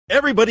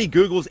Everybody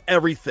Googles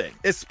everything,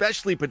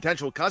 especially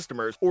potential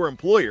customers or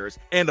employers,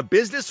 and a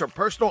business or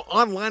personal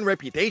online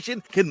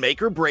reputation can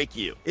make or break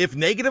you. If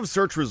negative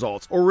search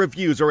results or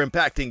reviews are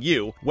impacting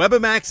you,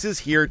 Webamax is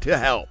here to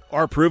help.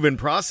 Our proven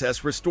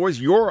process restores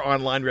your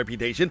online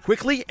reputation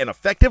quickly and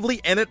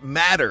effectively, and it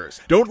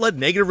matters. Don't let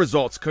negative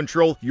results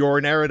control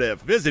your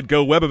narrative. Visit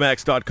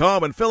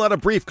GoWebamax.com and fill out a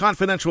brief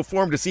confidential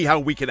form to see how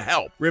we can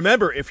help.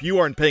 Remember, if you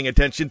aren't paying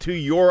attention to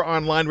your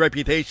online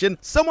reputation,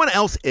 someone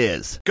else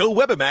is.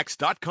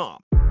 GoWebamax.com.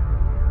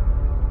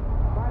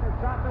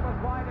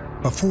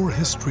 Before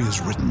history is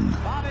written,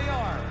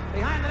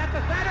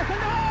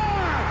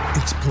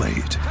 it's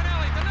played.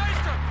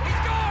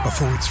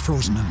 Before it's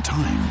frozen in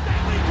time,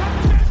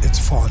 it's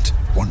fought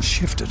one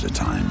shift at a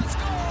time.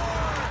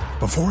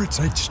 Before it's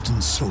etched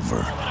in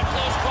silver,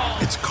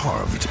 it's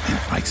carved in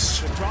ice.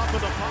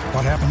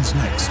 What happens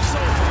next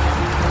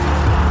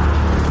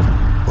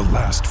will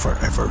last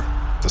forever.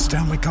 The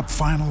Stanley Cup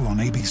Final on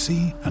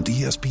ABC and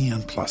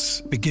ESPN Plus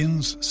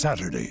begins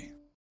Saturday.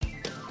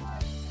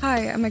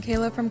 Hi, I'm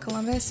Michaela from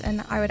Columbus,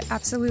 and I would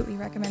absolutely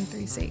recommend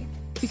 3C.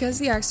 Because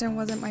the accident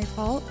wasn't my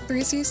fault,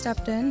 3C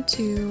stepped in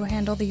to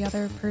handle the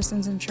other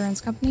person's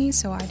insurance company,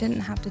 so I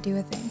didn't have to do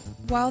a thing.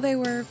 While they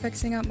were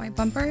fixing up my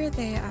bumper,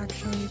 they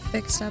actually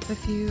fixed up a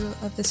few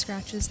of the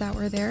scratches that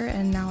were there,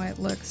 and now it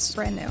looks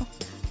brand new.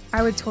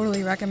 I would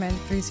totally recommend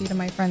 3C to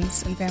my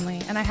friends and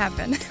family, and I have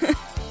been.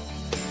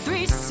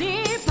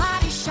 3C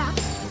Body Shop,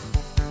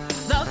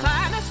 the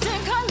finest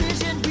in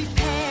collision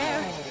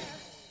repair.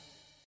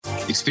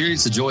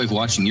 Experience the joy of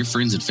watching your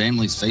friends and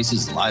family's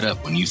faces light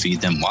up when you feed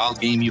them wild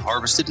game you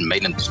harvested and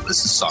made into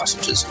delicious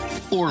sausages,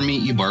 or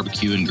meat you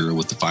barbecue and grill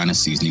with the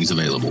finest seasonings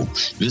available.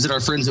 Visit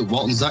our friends at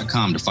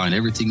Waltons.com to find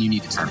everything you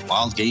need to turn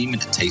wild game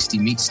into tasty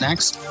meat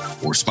snacks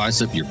or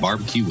spice up your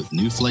barbecue with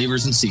new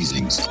flavors and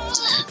seasonings.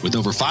 With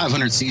over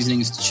 500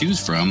 seasonings to choose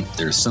from,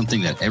 there's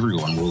something that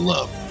everyone will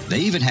love. They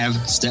even have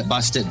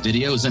step-by-step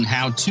videos and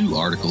how-to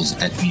articles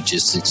at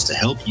Meatgistics to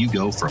help you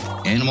go from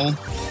animal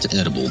to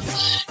edible.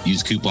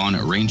 Use coupon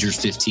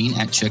Rangers15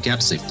 at checkout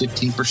to save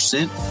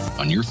 15%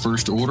 on your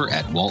first order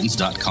at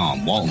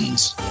Waltons.com.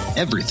 Waltons,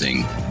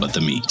 everything but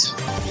the meat.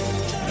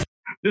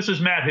 This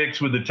is Matt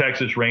Hicks with the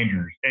Texas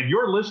Rangers, and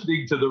you're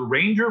listening to the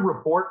Ranger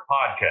Report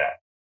podcast.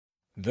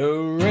 The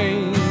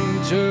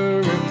Ranger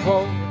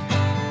Report,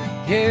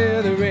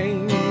 yeah, the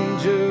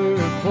Ranger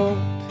Report.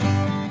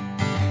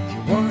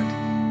 You want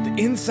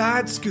the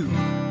inside scoop?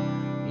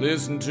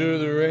 Listen to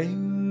the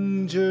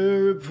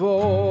Ranger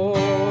Report.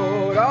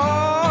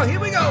 Oh, here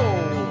we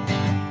go.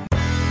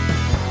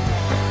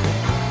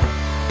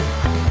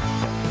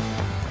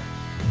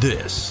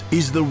 This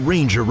is the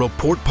Ranger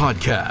Report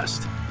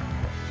podcast.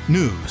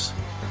 News,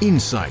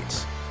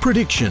 insights,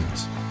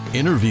 predictions,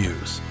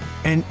 interviews,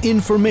 and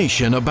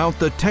information about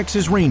the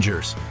Texas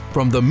Rangers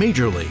from the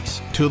major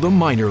leagues to the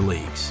minor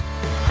leagues.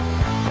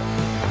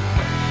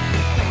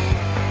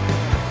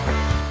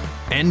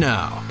 And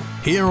now,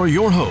 here are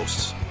your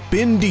hosts,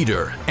 Ben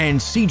Dieter and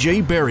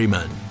CJ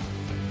Berryman.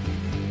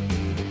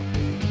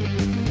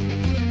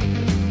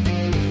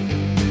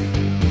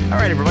 All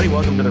right, everybody,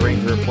 welcome to the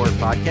Ranger Report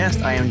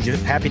podcast. I am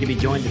happy to be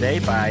joined today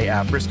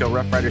by Frisco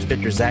Rough Riders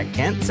pitcher Zach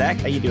Kent. Zach,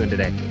 how you doing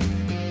today?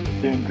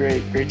 Doing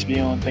great. Great to be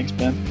on. Thanks,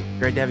 Ben.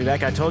 Great to have you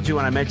back. I told you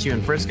when I met you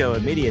in Frisco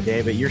at Media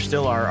Day, but you're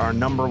still our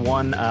number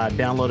one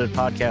downloaded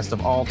podcast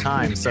of all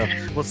time. So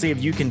we'll see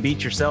if you can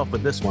beat yourself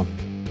with this one.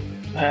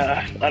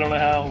 I don't know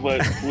how,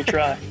 but we'll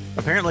try.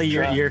 Apparently,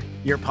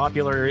 you're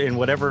popular in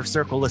whatever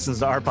circle listens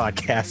to our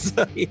podcast.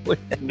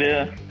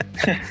 Yeah,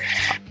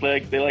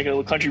 they like a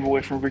little country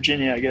boy from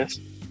Virginia, I guess.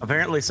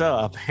 Apparently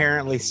so.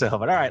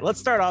 But all right, let's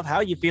start off. How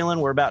are you feeling?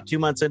 We're about 2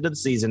 months into the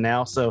season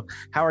now. So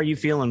how are you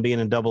feeling being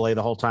in Double-A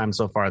the whole time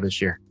so far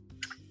this year?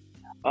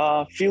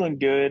 Feeling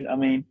good. I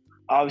mean,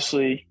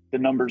 obviously the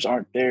numbers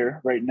aren't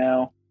there right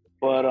now,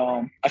 but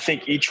I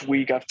think each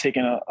week I've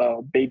taken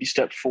a baby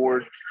step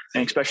forward.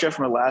 And especially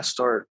after my last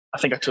start, I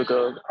think I took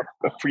a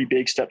pretty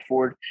big step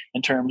forward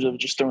in terms of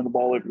just throwing the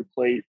ball over the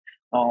plate.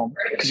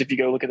 Because if you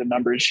go look at the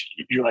numbers,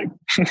 you're like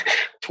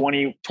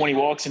 20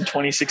 walks in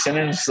 26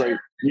 innings. Like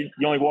you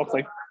only walked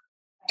like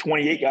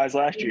 28 guys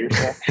last year.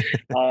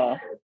 So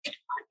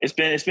it's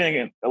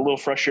been a little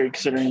frustrating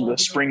considering the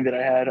spring that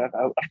I had. I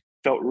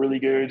felt really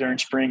good during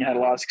spring, had a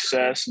lot of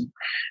success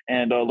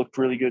and looked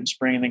really good in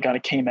spring, and then kind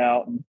of came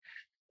out. And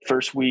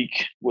first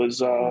week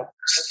was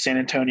San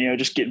Antonio,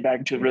 just getting back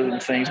into the rhythm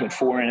of things, went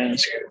 4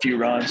 innings, a few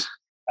runs,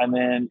 and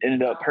then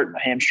ended up hurting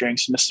my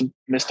hamstrings,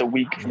 missed a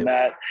week from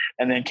that,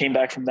 and then came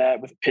back from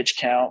that with a pitch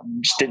count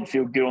and just didn't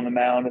feel good on the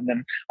mound. And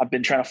then I've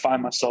been trying to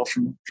find myself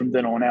from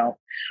then on out.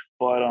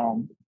 But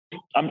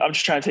I'm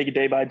just trying to take it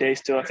day by day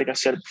still. I think I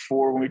said it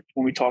before when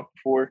we talked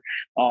before.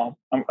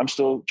 I'm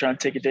still trying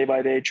to take it day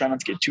by day, trying not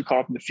to get too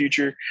caught up in the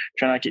future,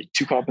 trying not to get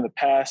too caught up in the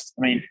past.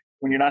 I mean,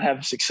 when you're not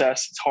having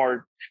success, it's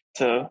hard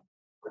to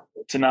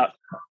not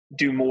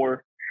do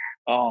more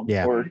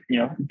or,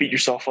 beat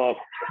yourself up.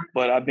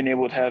 But I've been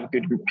able to have a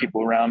good group of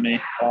people around me,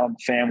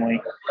 family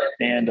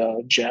and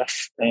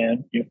Jeff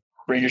and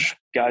Rangers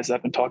guys that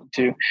I've been talking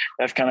to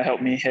that have kind of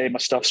helped me. Hey, my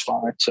stuff's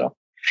fine. So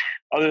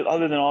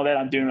other than all that,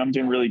 I'm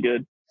doing really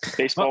good.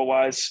 Baseball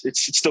wise,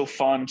 it's still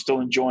fun. I'm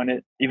still enjoying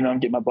it, even though I'm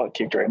getting my butt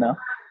kicked right now.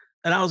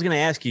 And I was going to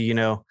ask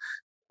you,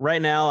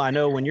 right now, I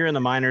know when you're in the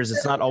minors,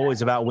 it's not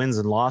always about wins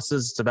and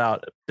losses. It's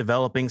about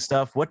developing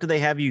stuff. What do they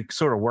have you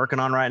sort of working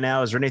on right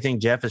now? Is there anything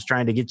Jeff is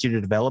trying to get you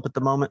to develop at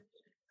the moment?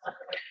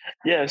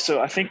 Yeah,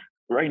 so I think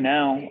right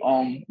now,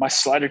 my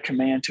slider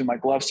command to my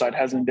glove side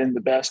hasn't been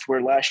the best.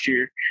 Where last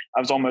year I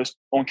was almost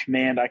on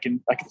command. I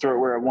can throw it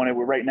where I wanted.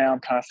 Where right now I'm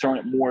kind of throwing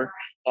it more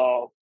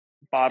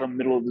bottom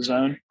middle of the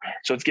zone.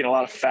 So it's getting a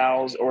lot of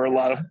fouls or a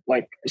lot of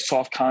like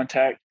soft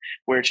contact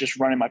where it's just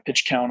running my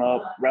pitch count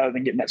up rather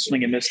than getting that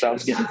swing and miss that I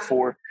was getting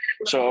before.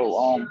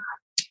 So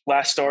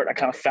last start I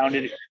kind of found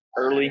it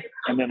early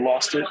and then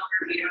lost it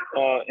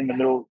in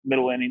the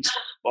middle innings.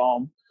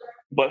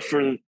 But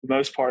for the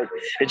most part,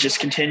 it's just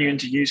continuing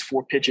to use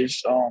 4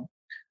 pitches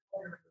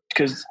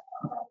because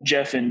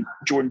Jeff and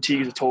Jordan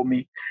Teagues have told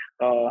me,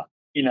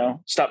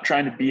 stop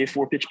trying to be a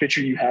 4-pitch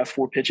pitcher. You have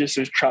 4 pitches.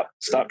 So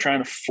stop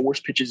trying to force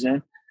pitches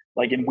in,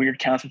 like in weird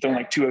counts and throwing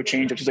like 2-0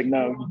 changeups. It's like,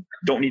 no, you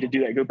don't need to do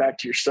that. Go back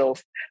to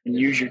yourself and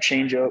use your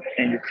changeup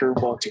and your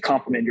curveball to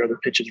complement your other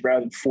pitches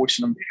rather than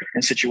forcing them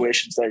in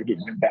situations that are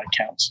getting you bad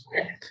counts.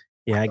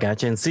 Yeah, I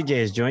got you. And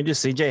CJ has joined you.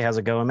 CJ, how's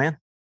it going, man?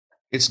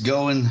 It's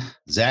going.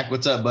 Zach,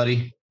 what's up,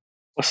 buddy?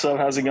 What's up?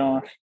 How's it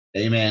going?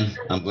 Hey, man,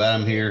 I'm glad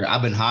I'm here.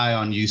 I've been high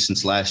on you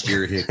since last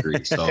year at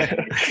Hickory. So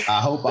I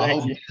hope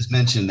you just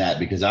mentioned that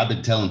because I've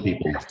been telling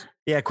people.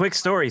 Yeah, quick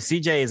story.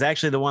 CJ is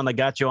actually the one that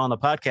got you on the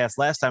podcast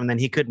last time, and then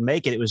he couldn't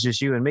make it. It was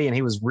just you and me, and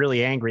he was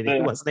really angry that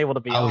he wasn't able to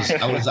be on.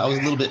 I was a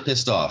little bit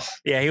pissed off.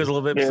 Yeah, he was a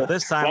little bit. Yeah. So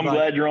this time, well, I'm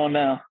glad you're on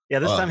now. Yeah,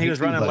 this time he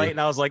was running late,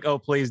 and I was like, "Oh,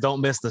 please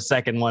don't miss the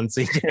second one,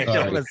 CJ.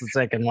 Don't miss the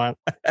second one."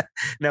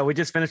 No, we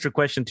just finished with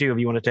question 2. If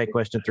you want to take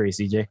question 3,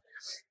 CJ.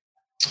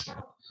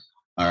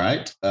 All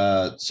right.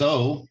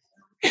 So,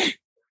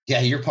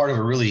 yeah, you're part of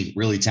a really,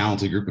 really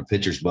talented group of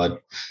pitchers, bud.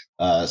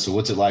 So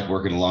what's it like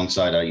working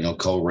alongside,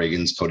 Cole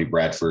Reagans, Cody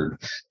Bradford,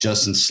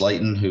 Justin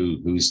Slayton,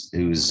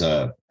 who's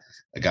a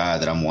guy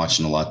that I'm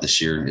watching a lot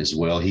this year as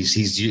well. He's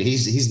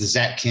the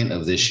Zach Kent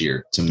of this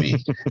year to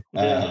me.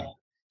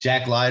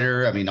 Jack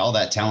Leiter, all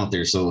that talent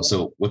there.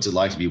 So what's it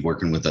like to be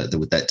working with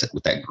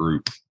that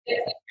group?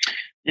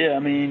 Yeah,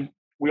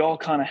 we all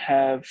kind of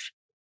have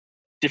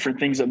different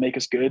things that make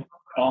us good.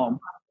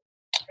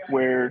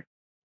 Where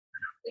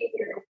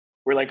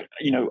we're like,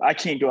 I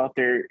can't go out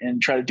there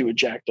and try to do what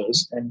Jack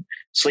does, and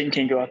Slayton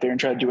can't go out there and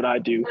try to do what I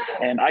do,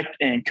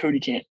 and Cody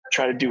can't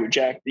try to do what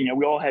Jack. We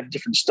all have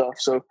different stuff.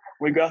 So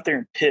when we go out there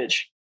and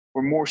pitch,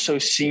 we're more so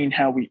seeing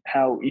how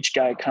each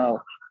guy kind of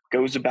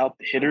goes about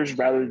the hitters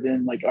rather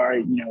than like, all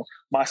right,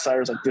 my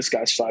slider is like this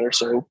guy's slider,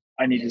 so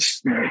I need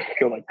to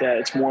go like that.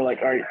 It's more like,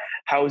 all right,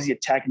 how is he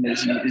attacking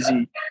this? Is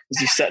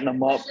he setting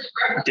them up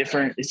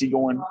different? Is he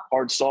going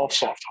hard,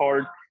 soft,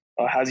 hard?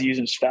 How's he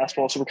using his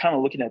fastball? So we're kind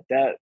of looking at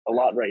that a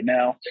lot right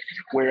now.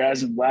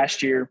 Whereas in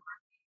last year,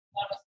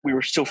 we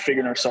were still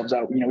figuring ourselves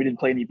out. We didn't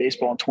play any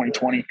baseball in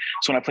 2020.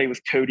 So when I played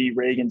with Cody,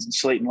 Reagans, and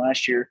Slayton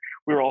last year,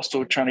 we were all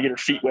still trying to get our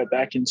feet wet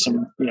back in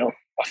some,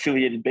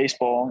 affiliated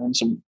baseball and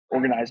some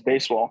organized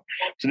baseball.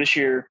 So this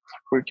year,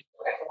 we're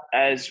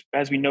as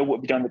we know what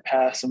we've done in the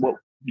past and what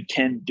we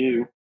can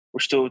do, we're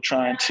still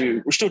trying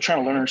to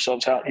learn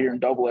ourselves out here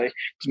in AA. Because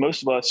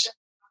most of us,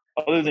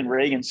 other than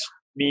Reagans,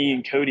 me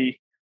and Cody,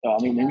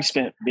 we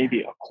spent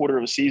maybe a quarter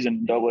of a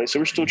season in AA. So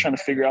we're still trying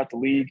to figure out the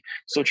league,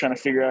 still trying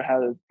to figure out how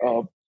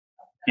to,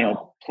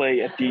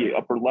 play at the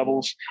upper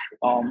levels.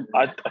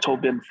 I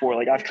told Ben before,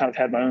 like I've kind of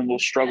had my own little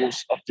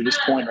struggles up to this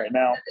point right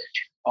now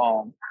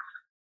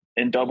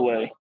in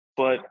AA.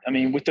 But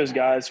with those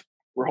guys,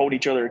 we're holding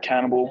each other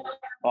accountable.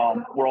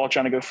 We're all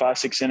trying to go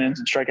 5-6 innings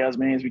and strike out as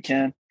many as we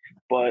can.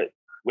 But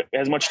with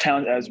as much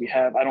talent as we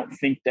have, I don't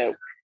think that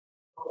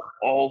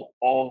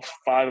all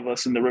 5 of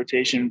us in the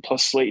rotation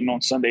plus Slayton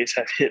on Sundays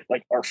have hit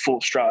like our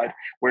full stride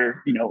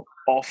where,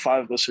 all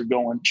 5 of us are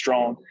going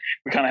strong.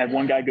 We kind of have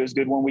one guy goes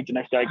good one week,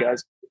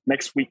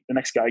 next week, the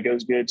next guy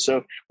goes good.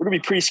 So we're going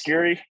to be pretty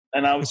scary.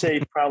 And I would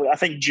say I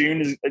think June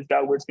is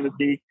about where it's going to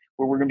be,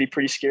 where we're going to be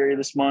pretty scary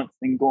this month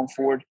and going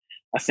forward.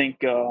 I think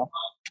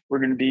we're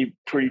going to be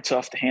pretty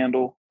tough to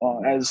handle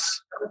as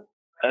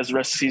the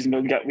rest of the season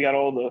goes. We got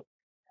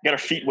our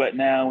feet wet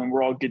now and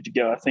we're all good to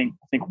go. I think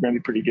we're going to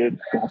be pretty good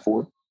going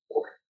forward.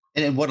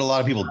 And what a lot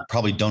of people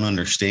probably don't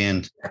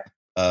understand,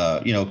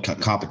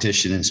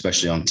 competition,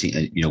 especially on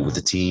team, with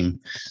the team,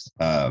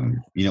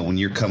 when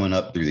you're coming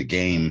up through the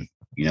game,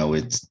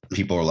 it's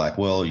people are like,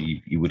 well,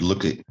 you would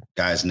look at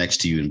guys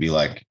next to you and be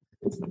like,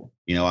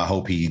 I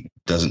hope he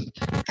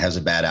has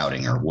a bad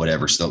outing or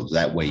whatever. So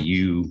that way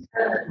you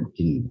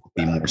can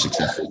be more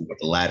successful with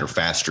the ladder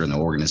faster in the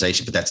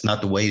organization. But that's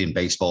not the way in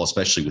baseball,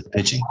 especially with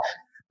pitching.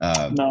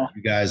 No.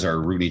 You guys are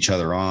rooting each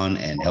other on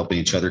and helping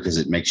each other because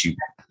it makes you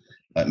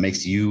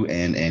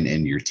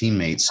and your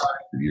teammates,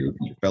 your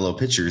fellow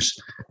pitchers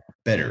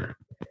better.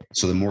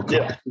 So the more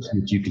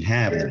competition that you can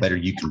have and the better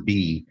you can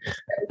be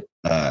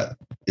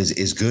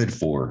is good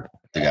for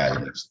the guy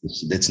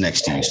that's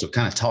next to you. So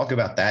kind of talk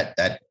about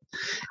that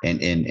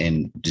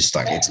and just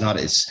like it's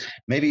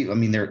maybe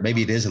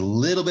it is a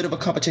little bit of a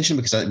competition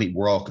because I mean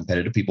we're all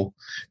competitive people.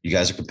 You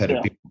guys are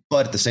competitive people,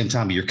 but at the same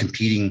time you're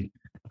competing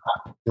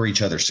for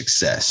each other's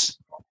success,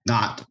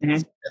 not.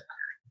 Mm-hmm.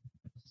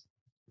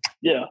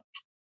 Yeah.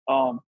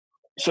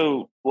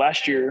 So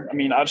last year, I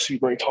mean, obviously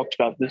we already talked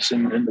about this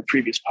in the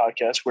previous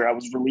podcast where I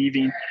was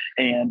relieving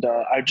and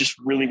I just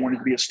really wanted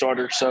to be a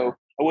starter. So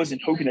I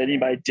wasn't hoping that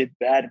anybody did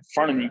bad in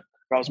front of me,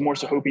 but I was more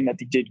so hoping that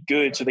they did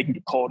good so they can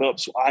get called up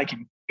so I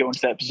can go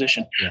into that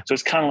position. Yeah. So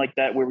it's kind of like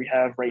that where we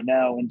have right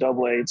now in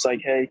AA. It's like,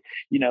 hey,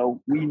 we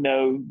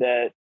know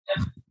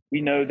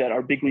that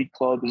our big league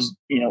club is,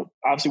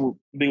 obviously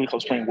the big league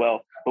club's playing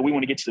well, but we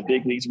want to get to the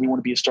big leagues. We want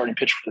to be a starting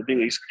pitcher for the big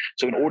leagues.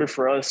 So in order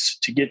for us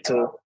to get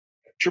to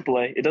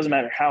AAA, it doesn't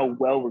matter how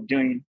well we're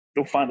doing,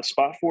 they'll find a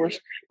spot for us,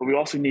 but we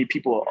also need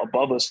people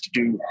above us to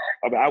do.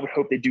 I would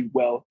hope they do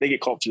well. They get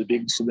called to the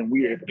big leagues, so then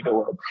we're able to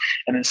go up.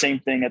 And then same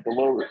thing at the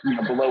lower,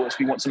 below us.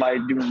 We want somebody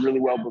doing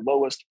really well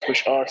below us to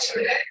push us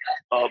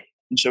up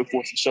and so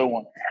forth and so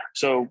on.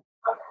 So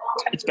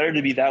it's better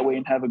to be that way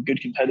and have a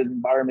good competitive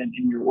environment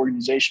in your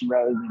organization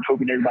rather than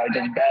hoping everybody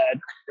does bad.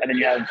 And then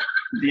you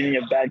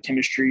have bad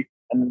chemistry.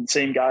 And then the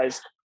same guys,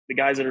 the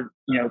guys that are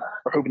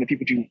hoping that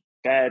people do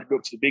bad go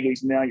up to the big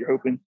leagues. Now you're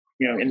hoping,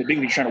 in the big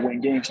leagues, you're trying to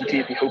win games. You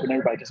can't be hoping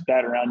everybody does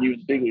bad around you in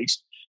the big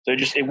leagues. So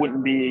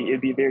it'd be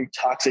a very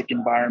toxic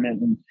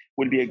environment and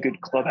wouldn't be a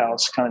good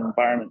clubhouse kind of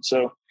environment.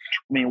 So, I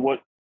mean,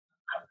 what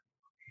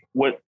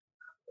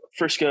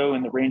Frisco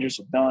and the Rangers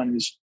have done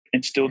is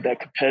instilled that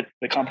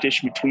the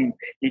competition between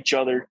each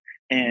other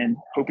and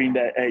hoping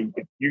that, hey,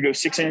 if you go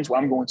 6 innings,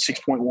 well, I'm going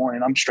 6.1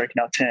 and I'm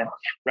striking out 10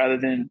 rather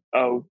than,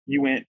 oh,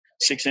 you went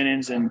 6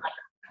 innings and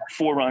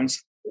 4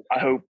 runs. I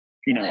hope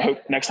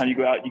next time you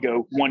go out, you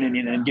go 1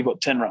 inning and give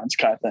up 10 runs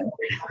kind of thing.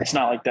 It's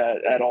not like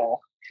that at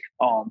all.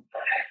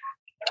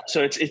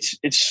 So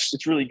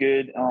it's really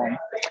good.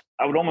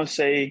 I would almost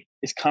say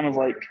it's kind of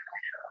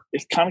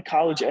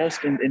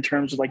college-esque in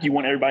terms of like you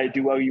want everybody to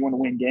do well, you want to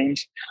win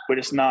games, but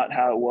it's not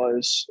how it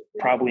was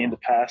probably in the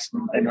past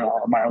in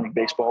minor league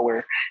baseball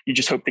where you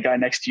just hope the guy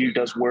next to you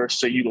does worse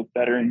so you look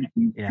better and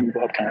you can move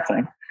up kind of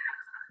thing.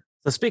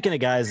 So speaking of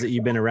guys that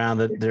you've been around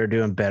that they're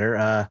doing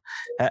better,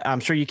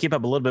 I'm sure you keep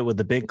up a little bit with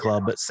the big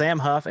club, but Sam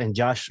Huff and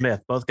Josh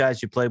Smith, both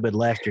guys you played with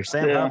last year.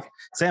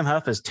 Sam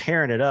Huff is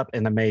tearing it up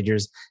in the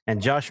majors, and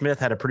Josh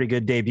Smith had a pretty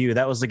good debut.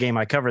 That was the game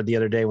I covered the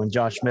other day when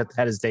Josh Smith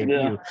had his debut.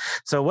 Yeah.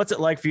 So what's it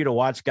like for you to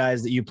watch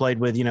guys that you played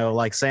with,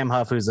 like Sam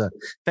Huff, who's a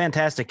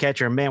fantastic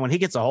catcher? And man, when he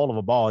gets a hold of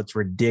a ball, it's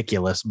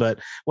ridiculous. But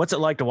what's it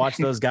like to watch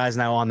those guys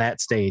now on that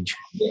stage?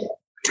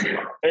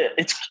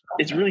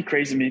 It's really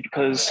crazy to me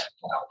because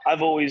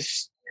I've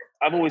always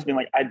been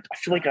like, I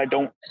feel like I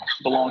don't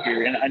belong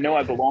here. And I know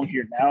I belong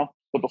here now,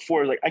 but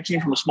before, like, I came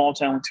from a small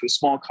town to a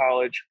small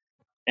college,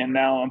 and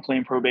now I'm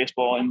playing pro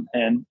baseball and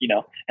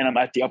I'm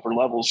at the upper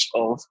levels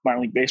of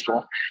minor league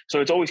baseball. So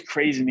it's always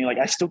crazy to me. Like,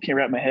 I still can't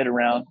wrap my head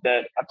around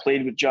that I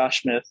played with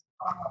Josh Smith,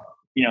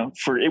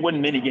 for, it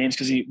wasn't many games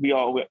because we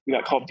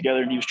got called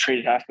together and he was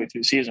traded halfway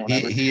through the season. Or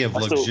whatever. He have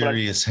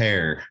luxurious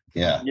hair.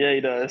 Yeah. Yeah,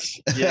 he does.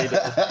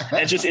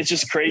 And it's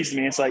just crazy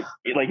to me. It's like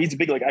he's a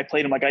big, like, I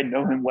played him, like, I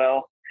know him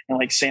well. And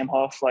like Sam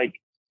Huff, like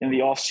in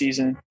the off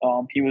season,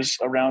 he was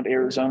around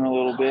Arizona a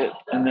little bit,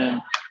 and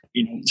then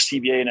the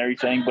CBA and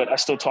everything. But I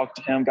still talked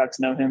to him, got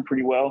to know him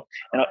pretty well,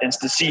 and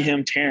to see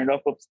him tearing it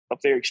up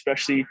there,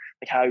 especially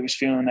like how he was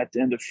feeling at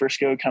the end of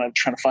Frisco, kind of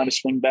trying to find a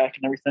swing back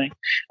and everything.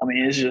 I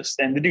mean, it's just,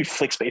 and the dude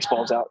flicks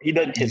baseballs out. He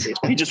doesn't hit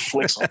baseball; he just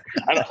flicks them.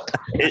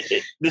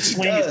 The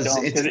swing is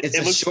dumb.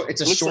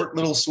 It's a short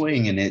little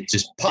swing, and it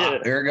just pop. Yeah.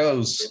 There it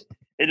goes.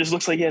 It just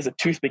looks like he has a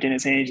toothpick in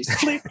his hand, just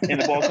flick,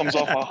 and the ball comes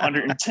off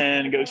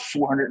 110 and goes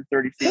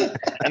 430 feet.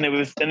 And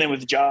then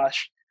with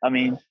Josh, I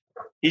mean,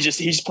 he's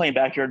just playing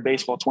backyard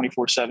baseball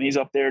 24/7. He's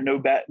up there, no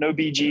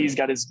BGs,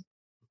 got his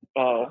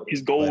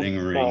gold wedding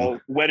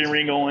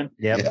ring on.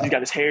 Yep. He's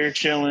got his hair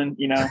chilling.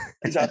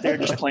 He's out there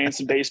just playing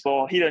some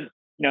baseball. He doesn't,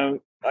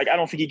 like, I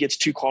don't think he gets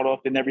too caught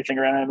up in everything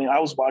around him. I mean, I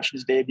was watching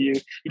his debut.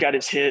 He got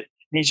his hit,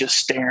 and he's just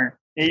staring.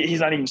 He's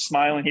not even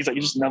smiling. He's like,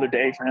 it's just another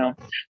day for him.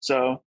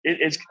 So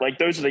it's like,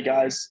 those are the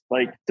guys,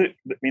 like,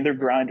 they're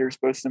grinders,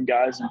 both of them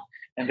guys,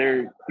 and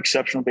they're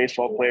exceptional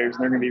baseball players,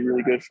 and they're going to be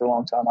really good for a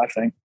long time, I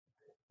think.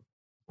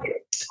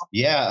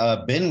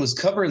 Yeah. Ben was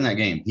covering that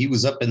game. He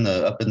was up in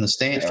the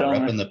stand, or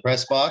up in the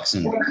press box,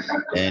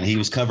 and he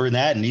was covering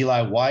that, and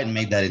Eli White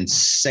made that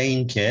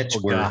insane catch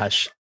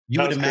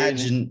you would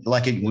imagine,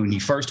 like, when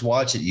you first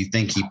watch it, you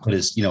think he put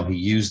his, he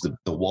used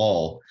the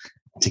wall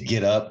to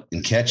get up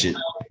and catch it,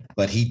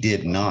 but he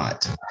did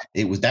not.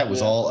 That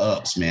was all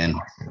ups, man.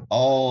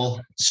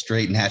 All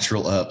straight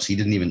natural ups. He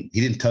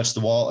didn't touch the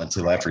wall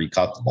until after he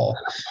caught the ball.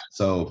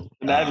 So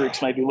the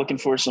Mavericks might be looking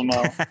for some.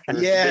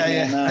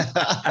 Yeah.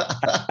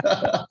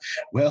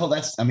 Well,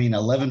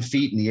 11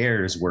 feet in the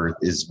air is where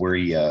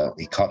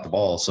he caught the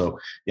ball. So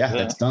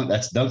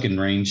that's Duncan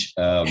range.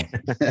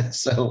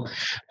 So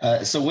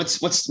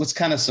what's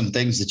kind of some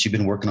things that you've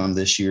been working on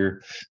this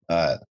year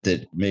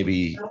that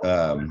maybe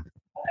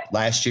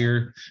last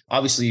year,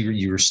 obviously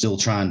you were still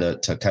trying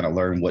to kind of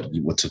learn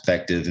what's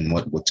effective and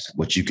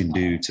what you can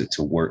do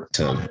to work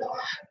to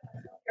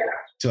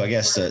I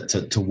guess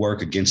to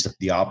work against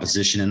the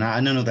opposition. And I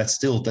know that's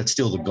still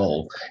the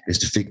goal, is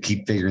to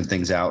keep figuring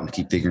things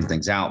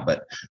out.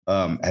 But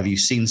have you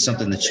seen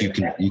something that you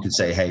can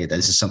say, hey,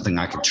 this is something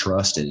I can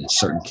trust at a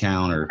certain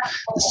count, or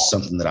this is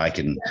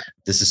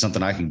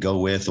something I can go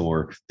with,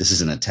 or this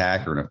is an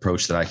attack or an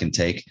approach that I can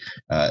take?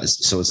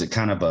 So is it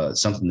kind of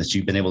something that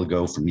you've been able to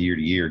go from year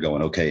to year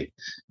going, okay,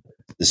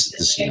 this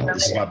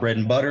is my bread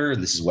and butter,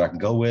 and this is what I can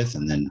go with,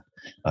 and then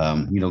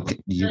you know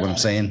what I'm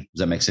saying? Does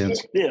that make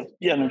sense? Yeah,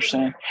 I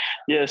understand.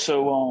 Yeah,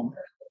 so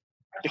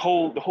the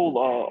whole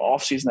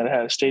off season that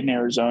I had, stayed in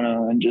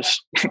Arizona, and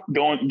just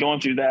going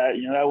through that,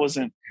 you know, that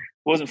wasn't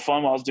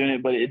fun while I was doing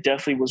it, but it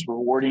definitely was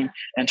rewarding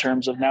in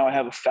terms of now I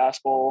have a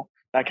fastball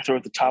that I can throw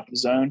at the top of the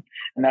zone,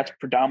 and that's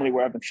predominantly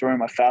where I've been throwing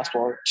my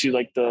fastball, to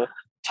like the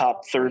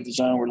top third of the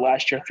zone, where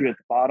last year I threw it at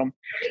the bottom.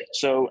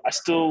 So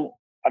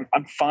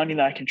I'm finding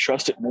that I can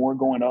trust it more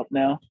going up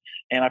now,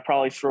 and I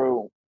probably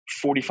throw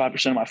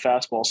 45% of my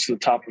fastballs to the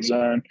top of the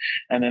zone.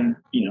 And then,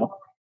 you know,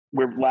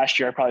 where last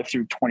year I probably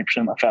threw 20%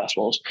 of my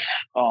fastballs,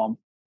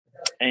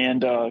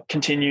 and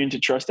continuing to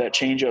trust that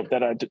changeup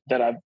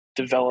that I've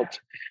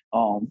developed,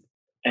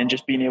 and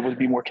just being able to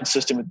be more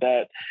consistent with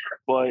that.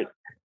 But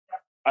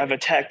I've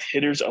attacked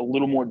hitters a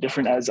little more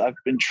different as I've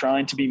been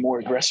trying to be more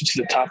aggressive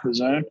to the top of the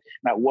zone,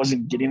 and I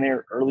wasn't getting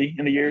there early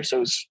in the year. So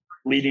it was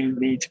leading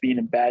me to being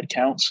in bad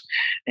counts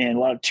and a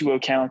lot of 2-0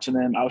 counts. And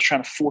then I was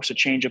trying to force a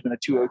changeup in a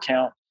 2-0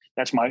 count.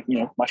 That's my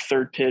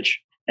third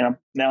pitch, and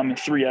I'm in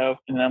 3-0,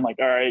 and then I'm like,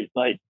 all right,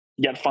 like,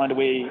 you got to find a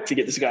way to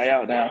get this guy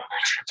out now.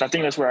 So I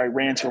think that's where I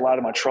ran into a lot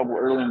of my trouble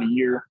early in the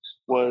year.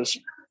 Was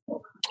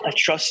I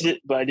trusted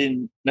it, but I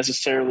didn't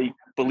necessarily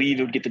believe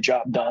it would get the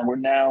job done. Where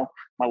now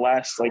my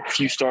last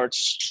few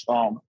starts,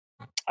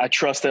 I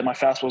trust that my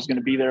fastball is going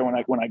to be there when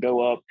I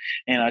go up,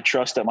 and I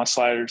trust that my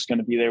slider is going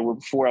to be there. Where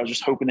before I was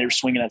just hoping they were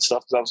swinging at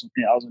stuff because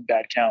I was in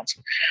bad counts.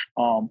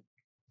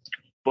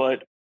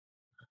 But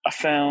I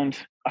found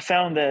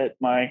that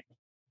my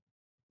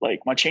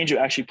changeup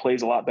actually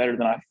plays a lot better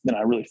than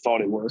I really thought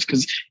it was,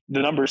 because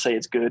the numbers say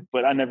it's good,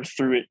 but I never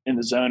threw it in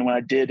the zone. When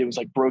I did, it was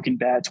like broken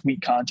bats,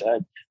 weak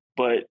contact.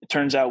 But it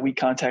turns out weak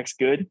contact's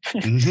good.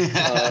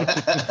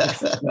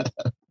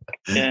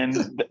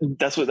 And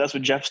that's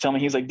what Jeff's telling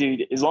me. He's like,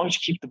 dude, as long as you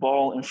keep the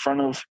ball in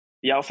front of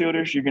the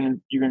outfielders, you're gonna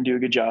do a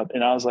good job.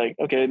 And I was like,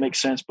 okay, it makes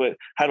sense, but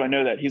how do I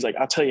know that? He's like,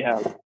 I'll tell you how.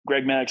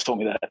 Greg Maddux told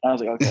me that. And I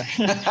was like, okay.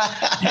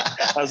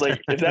 I was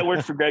like, if that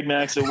worked for Greg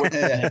Maddux, it worked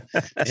for me.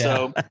 Yeah.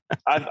 So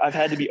I've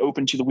had to be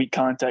open to the weak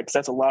contact, because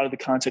that's a lot of the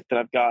contact that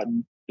I've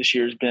gotten this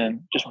year has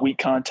been just weak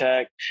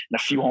contact and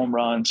a few home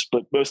runs,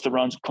 but most of the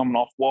runs are coming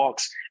off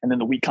walks, and then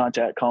the weak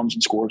contact comes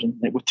and scores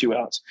with 2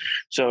 outs.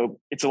 So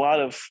it's a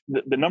lot of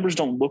the numbers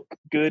don't look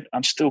good.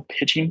 I'm still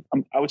pitching.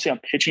 I would say I'm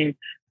pitching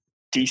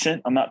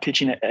decent. I'm not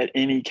pitching at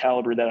any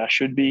caliber that I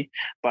should be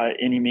by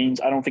any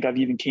means. I don't think I've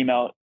even came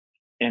out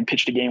and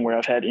pitched a game where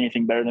I've had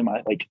anything better than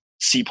my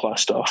C+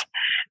 stuff.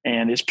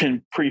 And it's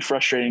been pretty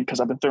frustrating because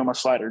I've been throwing my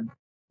slider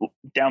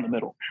down the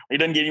middle. It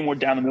doesn't get any more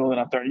down the middle than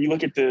I'm throwing.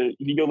 If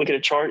you go look at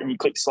a chart and you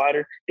click the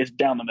slider, it's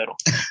down the middle.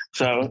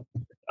 So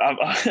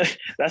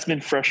that's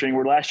been frustrating.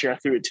 Where last year I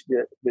threw it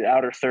to the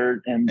outer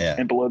third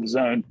and below the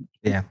zone,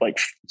 like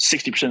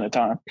 60% of the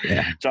time.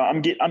 Yeah. So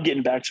I'm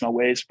getting back to my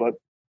ways, but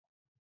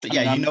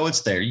yeah,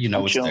 it's there.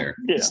 It's there.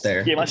 Yeah. It's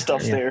there. Yeah, my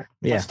stuff's there.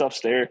 My stuff's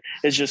there.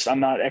 It's just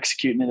I'm not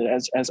executing it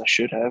as I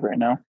should have right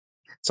now.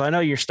 So I know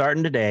you're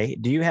starting today.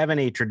 Do you have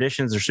any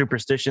traditions or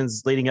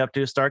superstitions leading up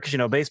to a start?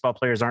 Because baseball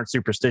players aren't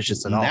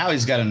superstitious at all. Now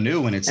he's got a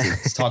new one.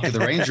 It's Talk to the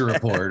Ranger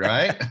Report,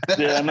 right?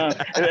 Yeah, I know.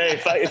 Hey,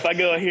 if I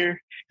go here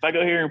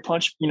and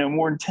punch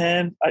more than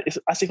 10,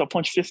 I see if I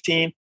punch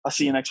 15, I'll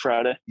see you next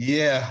Friday.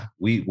 Yeah,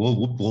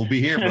 we'll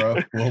be here, bro.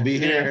 We'll be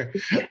here.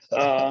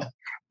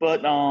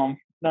 But no,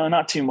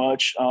 not too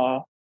much.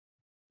 I'm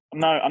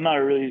not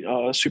a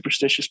really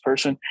superstitious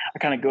person. I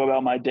kind of go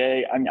about my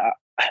day. I mean,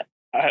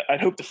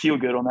 I'd hope to feel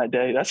good on that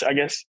day. I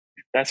guess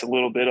that's a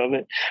little bit of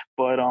it.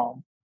 But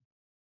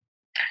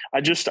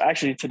I just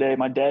actually today,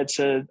 my dad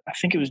said, I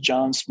think it was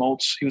John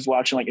Smoltz. He was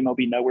watching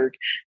MLB Network,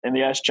 and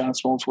they asked John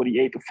Smoltz what he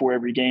ate before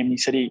every game. And he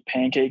said he ate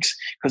pancakes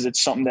because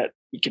it's something that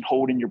you can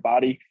hold in your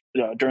body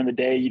during the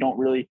day. You don't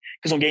really,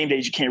 because on game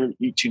days you can't really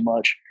eat too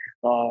much.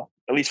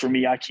 At least for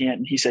me, I can't.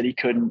 And he said he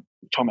couldn't.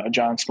 Talking about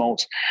John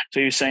Smoltz.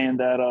 So he was saying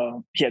that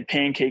he had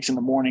pancakes in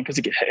the morning because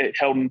it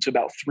held him to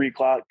about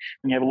 3:00,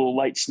 and you have a little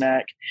light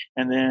snack,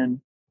 and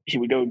then he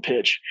would go and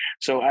pitch.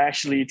 So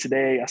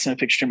today I sent a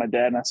picture to my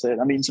dad and I said,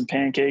 I'm eating some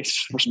pancakes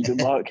for some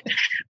good luck.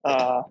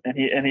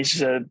 And he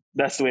said,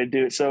 that's the way to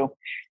do it. So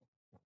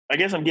I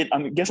guess I'm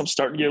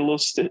starting to get a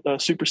little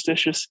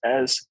superstitious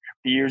as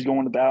the year's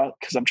going about,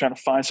 because I'm trying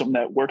to find something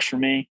that works for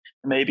me.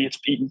 Maybe it's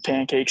eating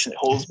pancakes and it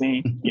holds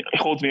me, it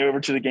holds me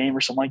over to the game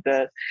or something like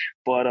that.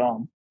 But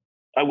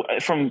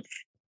from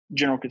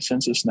general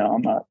consensus, no,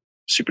 I'm not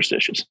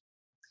superstitious.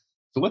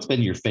 So what's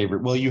been your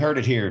favorite? Well, you heard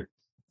it here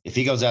if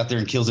he goes out there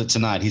and kills it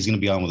tonight, he's going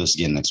to be on with us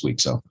again next week.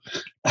 So,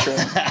 sure.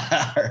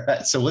 All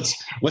right. So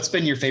what's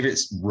been your favorite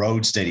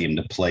road stadium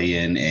to play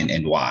in,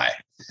 and why?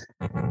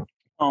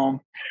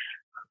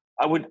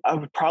 I would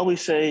probably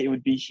say it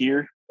would be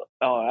here.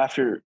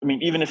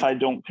 Even if I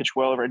don't pitch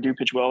well, or I do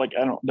pitch well,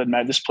 doesn't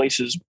matter. This place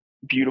is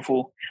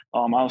beautiful. I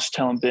was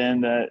telling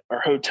Ben that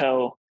our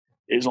hotel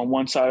is on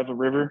one side of a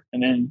river,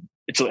 and then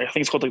I think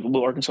it's called like the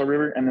Little Arkansas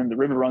River, and then the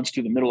river runs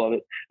through the middle of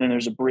it. And then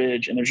there's a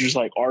bridge, and there's just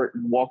like art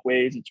and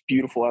walkways. It's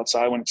beautiful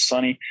outside when it's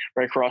sunny,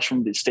 right across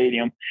from the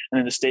stadium. And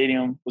then the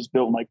stadium was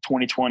built in like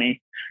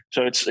 2020,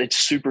 so it's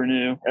super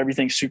new.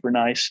 Everything's super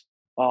nice.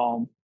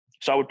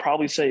 So I would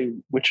probably say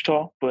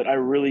Wichita, but I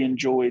really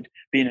enjoyed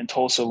being in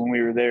Tulsa when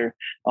we were there,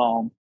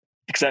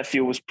 because that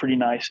field was pretty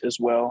nice as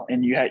well,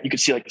 and you could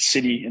see like the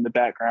city in the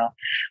background.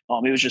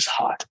 It was just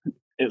hot.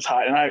 It was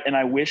hot, and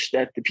I wish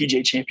that the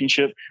PGA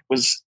Championship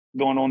was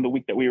going on the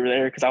week that we were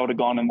there, because I would have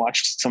gone and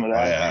watched some of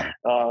that.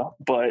 Oh, yeah.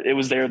 But it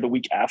was there the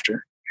week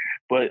after.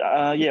 But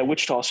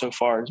Wichita so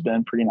far has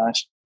been pretty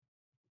nice.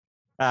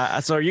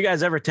 So are you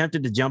guys ever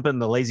tempted to jump in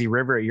the lazy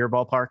river at your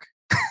ballpark?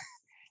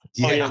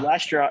 Yeah. Oh yeah,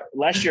 last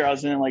year I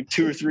was in it like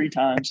 2 or 3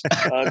 times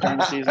during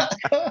the season.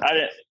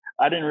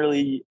 I didn't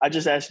really. I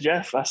just asked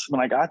Jeff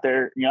when I got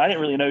there. I didn't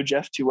really know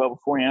Jeff too well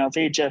beforehand. I was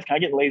like, "Hey Jeff, can I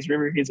get in the lazy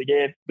river?" He's like,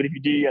 "Yeah, but if you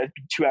do, you got to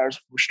be 2 hours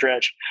before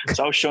stretch."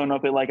 So I was showing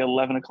up at like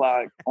 11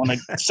 o'clock on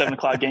a 7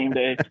 o'clock game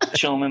day,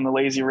 chilling in the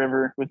lazy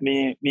river with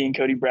me and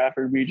Cody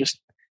Bradford. We just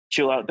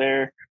chill out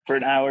there for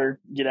an hour,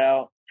 get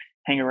out,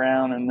 hang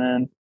around, and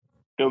then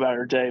go about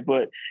our day.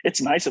 But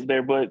it's nice up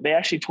there. But they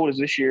actually told us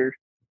this year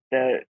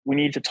that we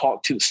need to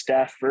talk to the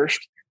staff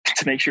first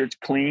to make sure it's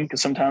clean,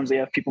 because sometimes they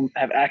have people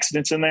have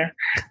accidents in there.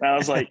 And I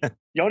was like,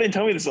 y'all didn't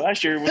tell me this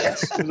last year.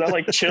 Was I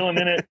like chilling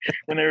in it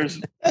when there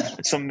was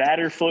some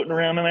matter floating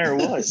around in there, or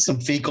what? Some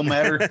fecal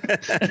matter?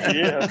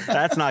 Yeah.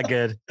 That's not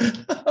good.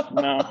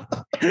 No.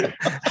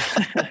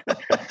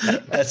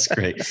 That's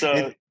great.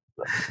 So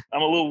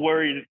I'm a little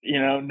worried,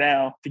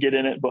 now to get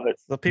in it, but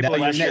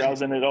last year I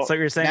was in it all. So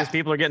you're saying is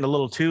people are getting a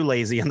little too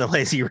lazy in the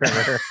lazy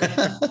river.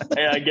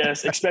 Yeah, I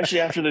guess, especially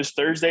after those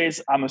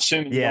Thursdays. I'm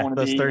assuming you don't want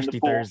to be thirsty in the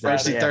pool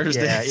Thursdays.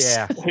 Thursdays.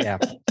 Yeah.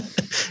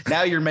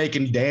 Now you're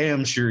making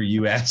damn sure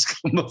you ask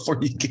them before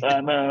you get.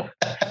 I know,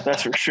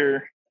 that's for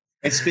sure.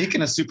 And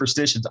speaking of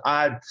superstitions,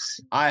 I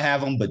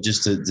have them, but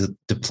just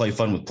to play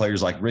fun with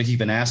players like Ricky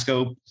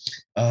Vanasco,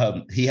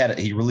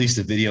 he released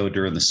a video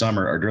during the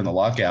summer or during the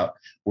lockout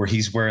where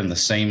he's wearing the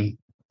same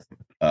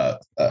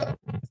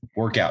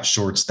workout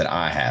shorts that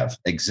I have,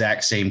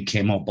 exact same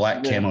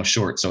black camo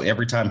shorts. So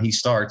every time he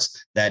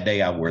starts that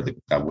day, I let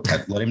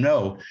him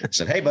know. I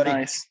said, "Hey, buddy,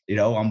 nice.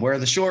 I'm wearing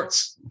the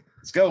shorts.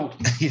 Let's go."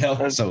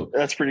 So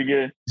that's pretty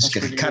good.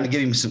 Just kind of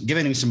giving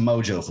him some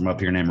mojo from up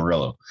here in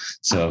Amarillo.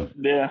 So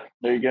yeah,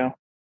 there you go.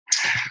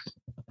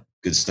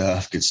 Good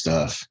stuff.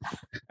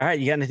 All right,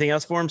 you got anything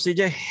else for him,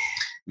 CJ?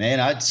 Man,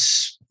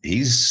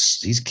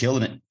 he's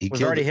killing it.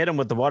 We've already hit him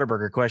with the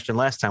Whataburger question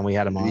last time we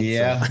had him on.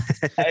 Yeah.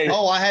 So. Hey,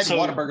 I had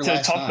Whataburger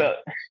last time.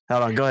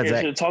 Hold on, go ahead,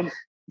 Zach.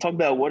 Talk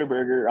about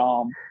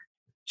Whataburger.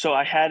 So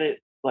I had it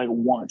like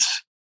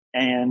once,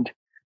 and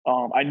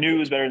I knew it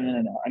was better than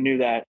In-N-Out. I knew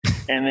that.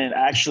 And then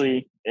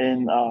actually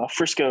in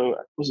Frisco,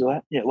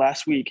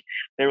 last week,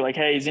 they were like,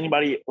 "Hey, has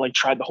anybody like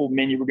tried the whole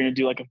menu? We're going to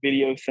do like a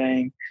video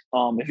thing.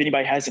 If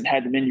anybody hasn't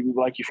had the menu, we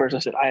would like you first." I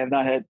said, "I have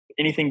not had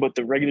anything but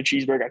the regular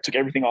cheeseburger. I took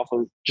everything off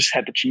of, just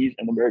had the cheese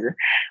and the burger."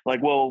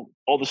 Like, well,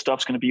 all the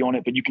stuff's going to be on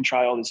it, but you can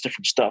try all this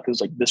different stuff. It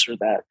was like this or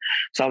that.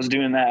 So I was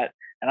doing that,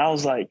 and I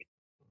was like,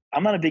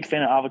 I'm not a big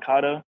fan of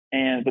avocado,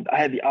 but I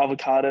had the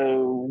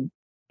avocado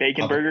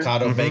bacon burger.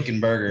 Bacon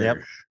burger. Yep.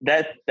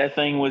 That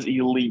thing was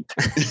elite.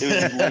 It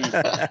was elite.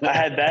 I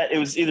had that. It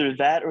was either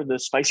that or the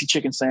spicy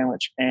chicken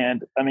sandwich.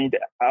 And I mean,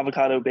 the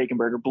avocado bacon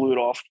burger blew it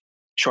off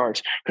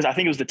charts, because I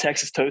think it was the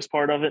Texas toast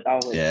part of it. I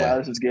was like, wow,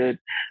 this is good.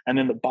 And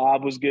then the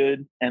Bob was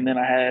good. And then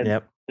I had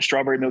the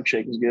strawberry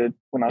milkshake was good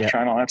when I was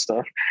trying all that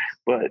stuff.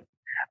 But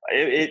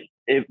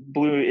it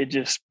blew.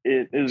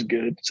 It was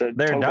good. So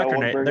they're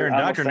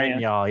indoctrinating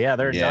y'all. Yeah,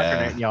 they're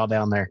indoctrinating y'all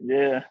down there.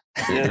 Yeah.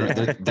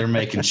 They're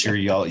making sure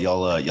y'all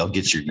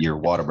get your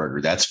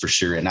Whataburger. That's for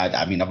sure. And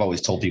I mean, I've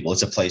always told people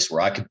it's a place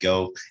where I could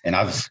go, and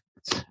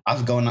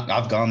I've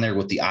gone there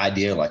with the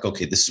idea like,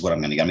 okay, this is what I'm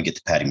going to get. I'm going to get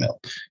the patty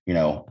melt,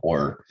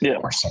 or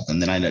something.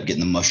 Then I end up getting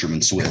the mushroom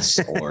and Swiss,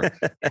 or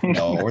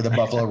or the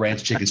buffalo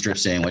ranch chicken strip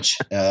sandwich,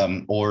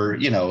 or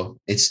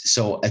it's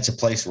a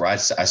place where I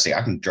say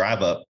I can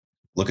drive up,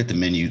 look at the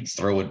menu,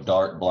 throw a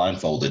dart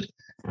blindfolded,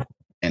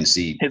 and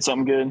see hit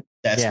something good.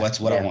 That's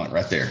what I want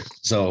right there.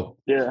 So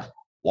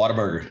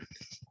Whataburger.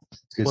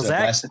 Well,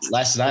 Zach,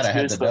 last night I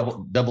had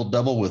the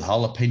double with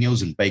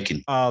jalapenos and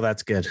bacon. Oh,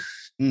 that's good.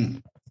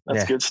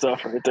 That's good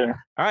stuff right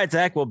there. All right,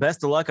 Zach. Well,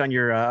 best of luck on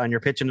your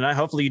pitching tonight.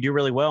 Hopefully you do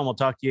really well, and we'll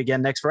talk to you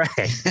again next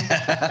Friday.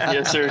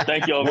 Yes, sir.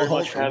 Thank you all very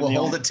much for having me.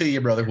 We'll hold it to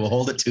you, brother. We'll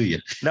hold it to you.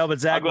 No, but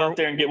Zach, I'll go out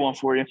there and get one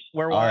for you.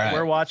 We're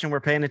watching.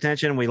 We're paying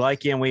attention. We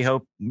like you, and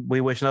we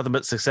wish nothing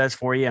but success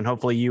for you. And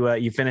hopefully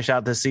you finish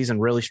out this season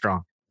really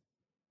strong.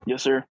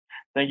 Yes, sir.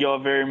 Thank you all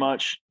very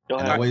much. Y'all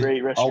And have a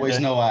great rest of your always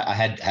day. know I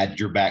had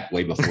your back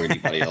way before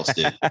anybody else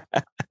did.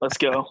 Let's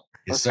go.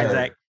 Yes, Thanks, sir.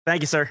 Zach.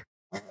 Thank you, sir.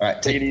 All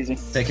right, Take it easy.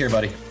 Take care,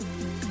 buddy.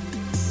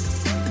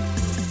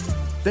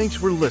 Thanks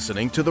for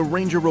listening to the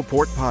Ranger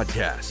Report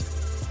podcast.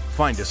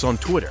 Find us on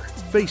Twitter,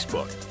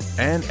 Facebook,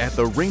 and at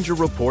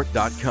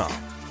therangerreport.com.